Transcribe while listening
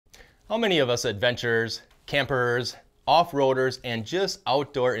How many of us adventurers, campers, off-roaders, and just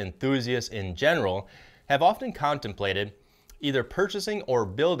outdoor enthusiasts in general have often contemplated either purchasing or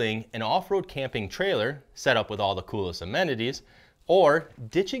building an off-road camping trailer set up with all the coolest amenities, or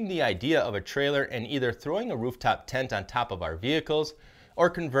ditching the idea of a trailer and either throwing a rooftop tent on top of our vehicles or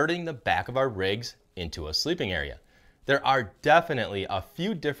converting the back of our rigs into a sleeping area? There are definitely a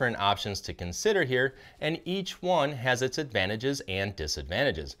few different options to consider here, and each one has its advantages and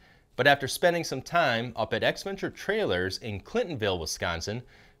disadvantages. But after spending some time up at XVENTURE Trailers in Clintonville, Wisconsin,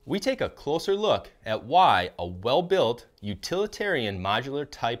 we take a closer look at why a well-built, utilitarian modular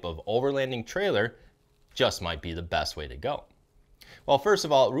type of overlanding trailer just might be the best way to go. Well, first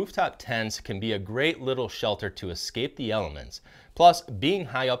of all, rooftop tents can be a great little shelter to escape the elements. Plus, being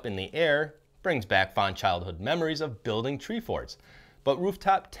high up in the air brings back fond childhood memories of building tree forts. But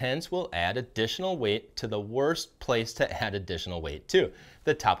rooftop tents will add additional weight to the worst place to add additional weight to,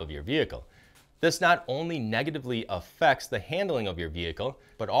 the top of your vehicle. This not only negatively affects the handling of your vehicle,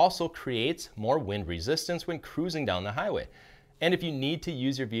 but also creates more wind resistance when cruising down the highway. And if you need to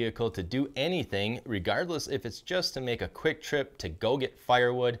use your vehicle to do anything, regardless if it's just to make a quick trip to go get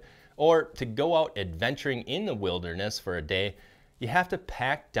firewood or to go out adventuring in the wilderness for a day, you have to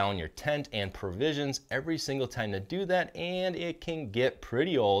pack down your tent and provisions every single time to do that, and it can get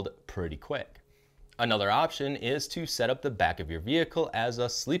pretty old pretty quick. Another option is to set up the back of your vehicle as a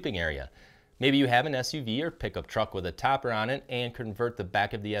sleeping area. Maybe you have an SUV or pickup truck with a topper on it and convert the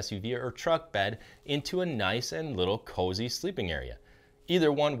back of the SUV or truck bed into a nice and little cozy sleeping area.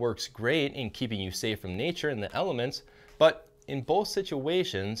 Either one works great in keeping you safe from nature and the elements, but in both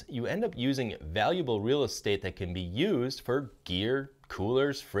situations, you end up using valuable real estate that can be used for gear,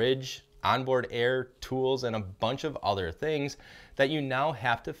 coolers, fridge, onboard air, tools, and a bunch of other things that you now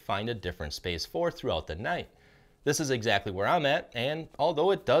have to find a different space for throughout the night. This is exactly where I'm at, and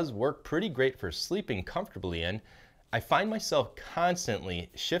although it does work pretty great for sleeping comfortably in, I find myself constantly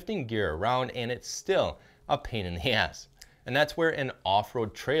shifting gear around, and it's still a pain in the ass. And that's where an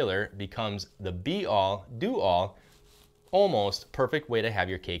off-road trailer becomes the be-all, do-all, almost perfect way to have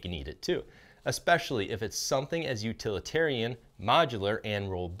your cake and eat it too, especially if it's something as utilitarian, modular,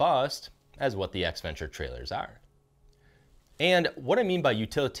 and robust as what the XVENTURE trailers are. And what I mean by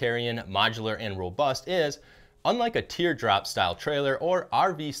utilitarian, modular, and robust is, unlike a teardrop style trailer or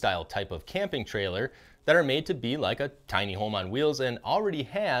RV style type of camping trailer that are made to be like a tiny home on wheels and already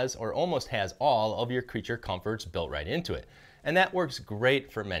has or almost has all of your creature comforts built right into it. And that works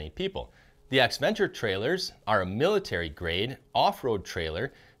great for many people. The XVENTURE trailers are a military grade off-road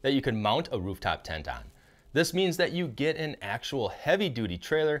trailer that you can mount a rooftop tent on. This means that you get an actual heavy-duty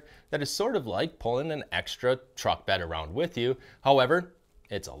trailer that is sort of like pulling an extra truck bed around with you. However,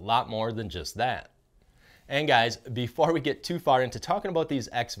 it's a lot more than just that. And guys, before we get too far into talking about these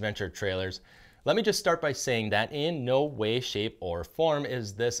XVENTURE trailers, let me just start by saying that in no way, shape, or form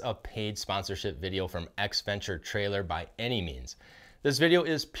is this a paid sponsorship video from XVENTURE Trailer by any means. This video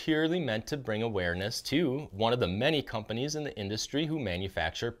is purely meant to bring awareness to one of the many companies in the industry who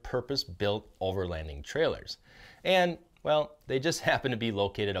manufacture purpose-built overlanding trailers. And, well, they just happen to be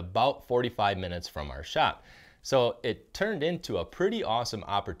located about 45 minutes from our shop. So it turned into a pretty awesome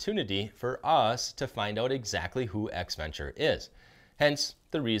opportunity for us to find out exactly who XVENTURE is. Hence,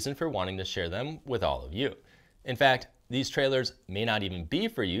 the reason for wanting to share them with all of you. In fact, these trailers may not even be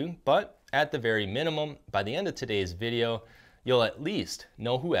for you, but at the very minimum, by the end of today's video, you'll at least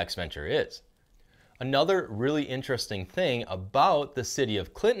know who XVENTURE is. Another really interesting thing about the city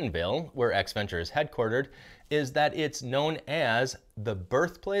of Clintonville, where XVENTURE is headquartered, is that it's known as the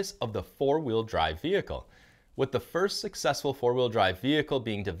birthplace of the four-wheel drive vehicle. With the first successful four-wheel drive vehicle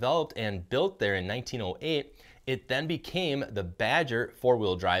being developed and built there in 1908, it then became the Badger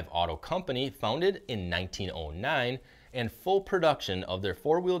four-wheel drive auto company, founded in 1909, and full production of their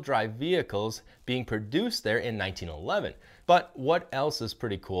four-wheel drive vehicles being produced there in 1911. But what else is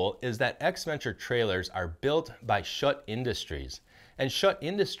pretty cool is that XVENTURE trailers are built by Schutt Industries. And Schutt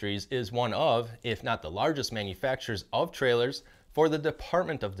Industries is one of, if not the largest manufacturers of trailers for the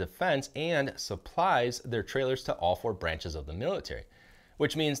Department of Defense, and supplies their trailers to all four branches of the military.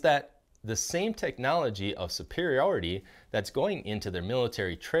 Which means that the same technology of superiority that's going into their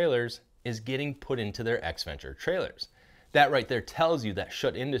military trailers is getting put into their XVENTURE trailers. That right there tells you that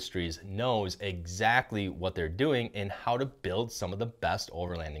Schutt Industries knows exactly what they're doing and how to build some of the best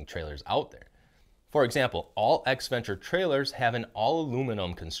overlanding trailers out there. For example, all XVENTURE trailers have an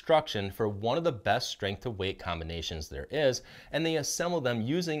all-aluminum construction for one of the best strength-to-weight combinations there is, and they assemble them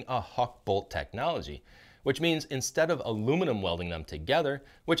using a Huck bolt technology, which means instead of aluminum welding them together,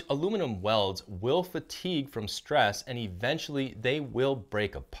 which aluminum welds will fatigue from stress and eventually they will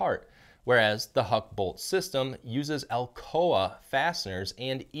break apart, whereas the Huck bolt system uses Alcoa fasteners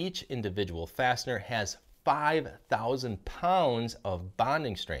and each individual fastener has 5,000 pounds of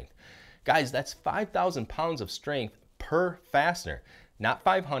bonding strength. Guys, that's 5,000 pounds of strength per fastener, not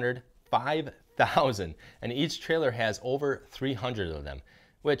 500, 5,000. And each trailer has over 300 of them,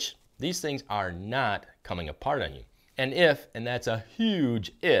 which these things are not coming apart on you. And if, and that's a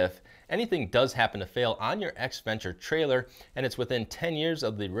huge if, anything does happen to fail on your XVENTURE trailer and it's within 10 years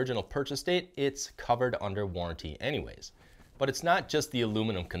of the original purchase date, it's covered under warranty anyways. But it's not just the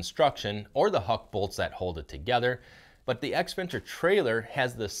aluminum construction or the Huck bolts that hold it together, but the XVENTURE trailer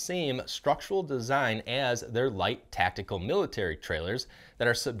has the same structural design as their light tactical military trailers that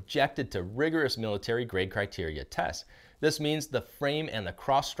are subjected to rigorous military grade criteria tests. This means the frame and the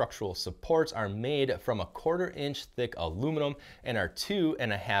cross-structural supports are made from a 1/4 inch thick aluminum and are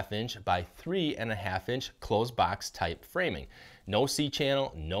 2.5 inch by 3.5 inch closed box type framing. No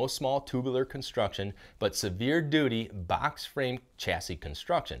C-channel, no small tubular construction, but severe duty box frame chassis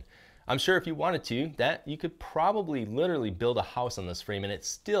construction. I'm sure if you wanted to, that you could probably literally build a house on this frame and it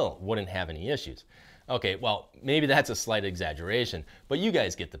still wouldn't have any issues. Okay, well, maybe that's a slight exaggeration, but you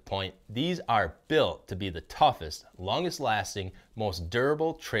guys get the point. These are built to be the toughest, longest lasting, most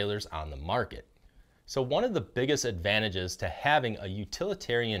durable trailers on the market. So one of the biggest advantages to having a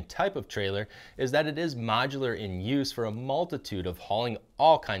utilitarian type of trailer is that it is modular in use for a multitude of hauling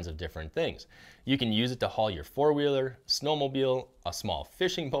all kinds of different things. You can use it to haul your four-wheeler, snowmobile, a small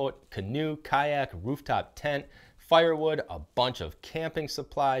fishing boat, canoe, kayak, rooftop tent, firewood, a bunch of camping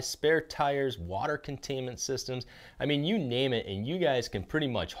supplies, spare tires, water containment systems. I mean, you name it and you guys can pretty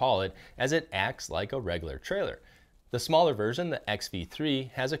much haul it as it acts like a regular trailer. The smaller version, the XV3,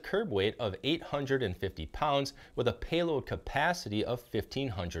 has a curb weight of 850 pounds with a payload capacity of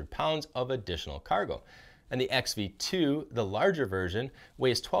 1,500 pounds of additional cargo. And the XV2, the larger version,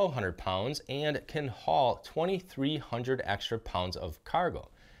 weighs 1,200 pounds and can haul 2,300 extra pounds of cargo.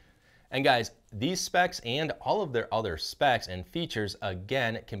 And guys, these specs and all of their other specs and features,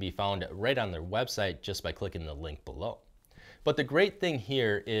 again, can be found right on their website just by clicking the link below. But the great thing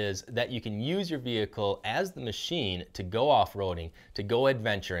here is that you can use your vehicle as the machine to go off-roading, to go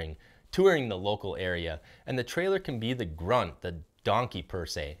adventuring, touring the local area, and the trailer can be the grunt, the donkey per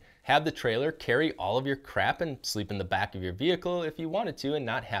se. Have the trailer carry all of your crap and sleep in the back of your vehicle if you wanted to and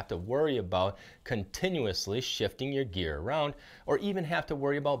not have to worry about continuously shifting your gear around or even have to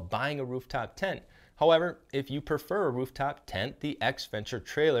worry about buying a rooftop tent. However, if you prefer a rooftop tent, the XVENTURE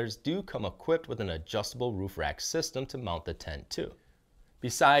trailers do come equipped with an adjustable roof rack system to mount the tent too.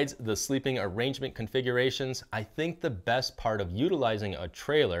 Besides the sleeping arrangement configurations, I think the best part of utilizing a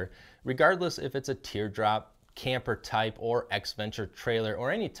trailer, regardless if it's a teardrop, camper type, or XVENTURE trailer,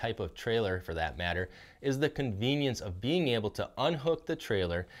 or any type of trailer for that matter, is the convenience of being able to unhook the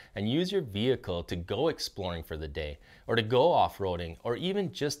trailer and use your vehicle to go exploring for the day, or to go off-roading, or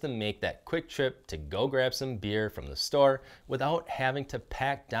even just to make that quick trip to go grab some beer from the store without having to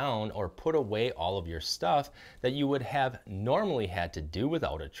pack down or put away all of your stuff that you would have normally had to do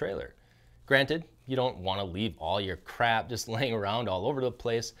without a trailer. Granted, you don't want to leave all your crap just laying around all over the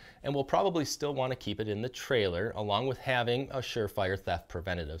place, and will probably still want to keep it in the trailer along with having a surefire theft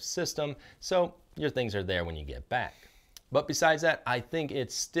preventative system, so your things are there when you get back. But besides that, I think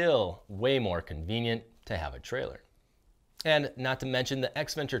it's still way more convenient to have a trailer. And not to mention, the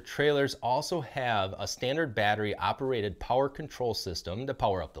XVENTURE trailers also have a standard battery operated power control system to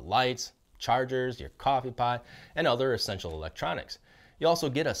power up the lights, chargers, your coffee pot, and other essential electronics. You also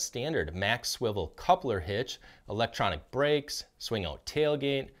get a standard max swivel coupler hitch, electronic brakes, swing out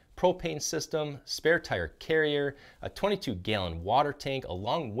tailgate, propane system, spare tire carrier, a 22-gallon water tank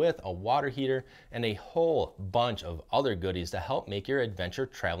along with a water heater, and a whole bunch of other goodies to help make your adventure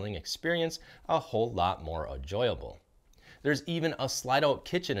traveling experience a whole lot more enjoyable. There's even a slide-out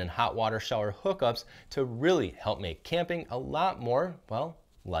kitchen and hot water shower hookups to really help make camping a lot more, well,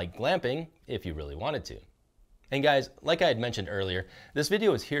 like glamping if you really wanted to. And guys, like I had mentioned earlier, this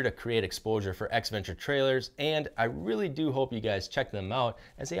video is here to create exposure for XVENTURE trailers, and I really do hope you guys check them out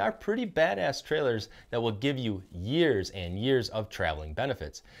as they are pretty badass trailers that will give you years and years of traveling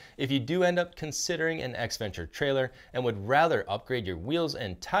benefits. If you do end up considering an XVENTURE trailer and would rather upgrade your wheels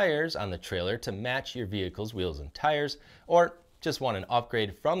and tires on the trailer to match your vehicle's wheels and tires, or just want an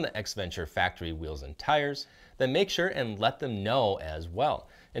upgrade from the XVENTURE factory wheels and tires, then make sure and let them know as well.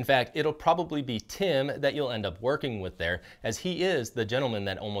 In fact, it'll probably be Tim that you'll end up working with there, as he is the gentleman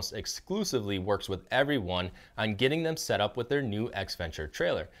that almost exclusively works with everyone on getting them set up with their new XVENTURE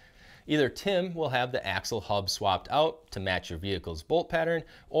trailer. Either Tim will have the axle hub swapped out to match your vehicle's bolt pattern,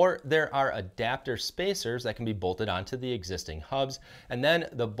 or there are adapter spacers that can be bolted onto the existing hubs, and then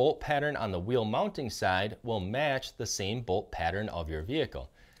the bolt pattern on the wheel mounting side will match the same bolt pattern of your vehicle.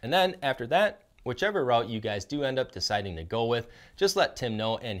 And then after that, whichever route you guys do end up deciding to go with, just let Tim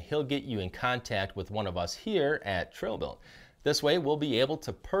know and he'll get you in contact with one of us here at TrailBuilt. This way we'll be able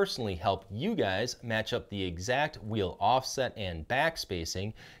to personally help you guys match up the exact wheel offset and back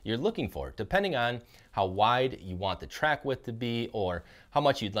spacing you're looking for, depending on how wide you want the track width to be or how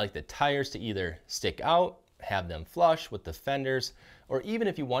much you'd like the tires to either stick out, have them flush with the fenders, or even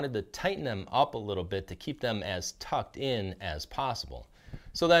if you wanted to tighten them up a little bit to keep them as tucked in as possible.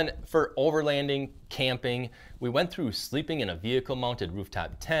 So then for overlanding, camping, we went through sleeping in a vehicle mounted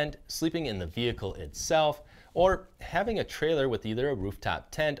rooftop tent, sleeping in the vehicle itself, or having a trailer with either a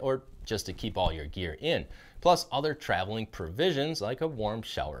rooftop tent or just to keep all your gear in, plus other traveling provisions like a warm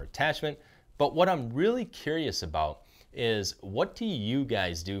shower attachment. But what I'm really curious about is, what do you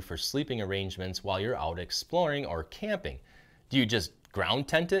guys do for sleeping arrangements while you're out exploring or camping? Do you just ground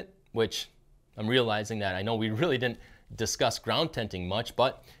tent it? Which I'm realizing that I know we really didn't discuss ground tenting much,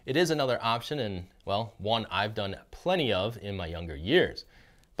 but it is another option, and well, one I've done plenty of in my younger years.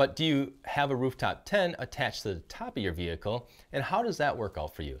 But do you have a rooftop tent attached to the top of your vehicle, and how does that work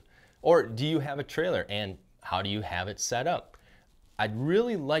out for you? Or do you have a trailer, and how do you have it set up? I'd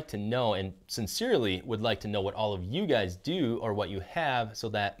really like to know, and sincerely would like to know, what all of you guys do or what you have, so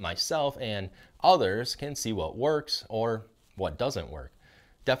that myself and others can see what works or what doesn't work.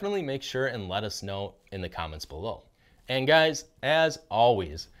 Definitely make sure and let us know in the comments below. And guys, as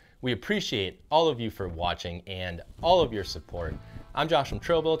always, we appreciate all of you for watching and all of your support. I'm Josh from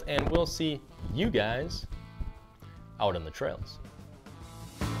TrailBuilt, and we'll see you guys out on the trails.